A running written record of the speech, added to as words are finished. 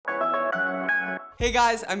Hey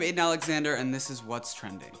guys, I'm Aiden Alexander and this is What's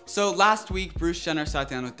Trending. So last week, Bruce Jenner sat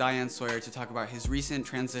down with Diane Sawyer to talk about his recent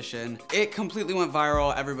transition. It completely went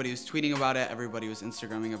viral. Everybody was tweeting about it. Everybody was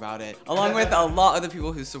Instagramming about it. Along with a lot of the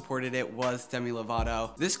people who supported it was Demi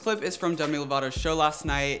Lovato. This clip is from Demi Lovato's show last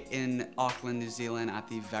night in Auckland, New Zealand at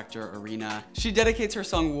the Vector Arena. She dedicates her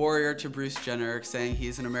song Warrior to Bruce Jenner, saying he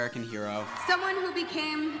is an American hero. Someone who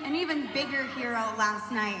became an even bigger hero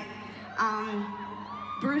last night,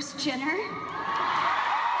 Bruce Jenner.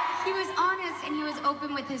 He was honest and he was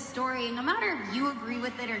open with his story, and no matter if you agree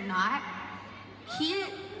with it or not, he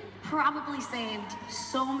probably saved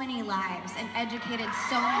so many lives and educated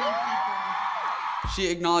so many people.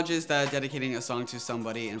 She acknowledges that dedicating a song to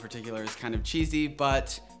somebody in particular is kind of cheesy,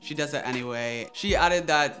 but she does it anyway. She added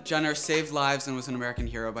that Jenner saved lives and was an American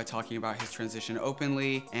hero by talking about his transition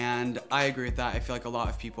openly, and I agree with that. I feel like a lot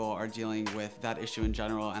of people are dealing with that issue in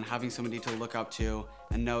general, and having somebody to look up to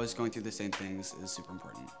and know is going through the same things is super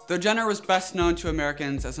important. Though Jenner was best known to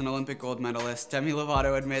Americans as an Olympic gold medalist, Demi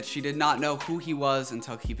Lovato admits she did not know who he was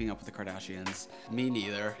until Keeping Up with the Kardashians. Me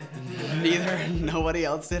neither. Nobody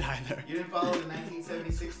else did either. You didn't follow the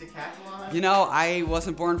 1976 decathlon? You know, I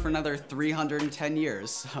wasn't born for another 310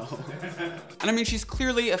 years, so. And I mean, she's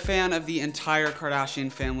clearly a fan of the entire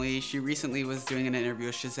Kardashian family. She recently was doing an interview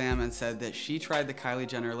with Shazam and said that she tried the Kylie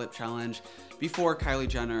Jenner lip challenge before Kylie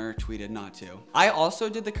Jenner tweeted not to. I also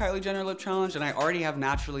did the Kylie Jenner lip challenge, and I already have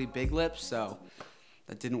naturally big lips, so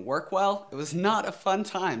that didn't work well. It was not a fun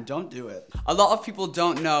time. Don't do it. A lot of people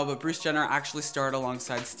don't know, but Bruce Jenner actually starred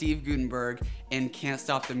alongside Steve Guttenberg in Can't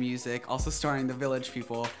Stop the Music, also starring the Village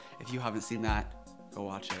People. If you haven't seen that, go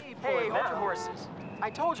watch it. Hey, hold your horses. I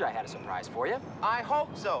told you I had a surprise for you. I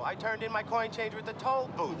hope so. I turned in my coin change with the toll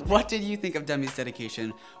booth. What did you think of Demi's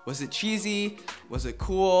dedication? Was it cheesy? Was it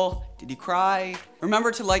cool? Did you cry?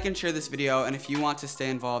 Remember to like and share this video, and if you want to stay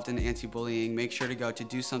involved in anti-bullying, make sure to go to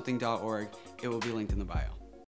dosomething.org. It will be linked in the bio.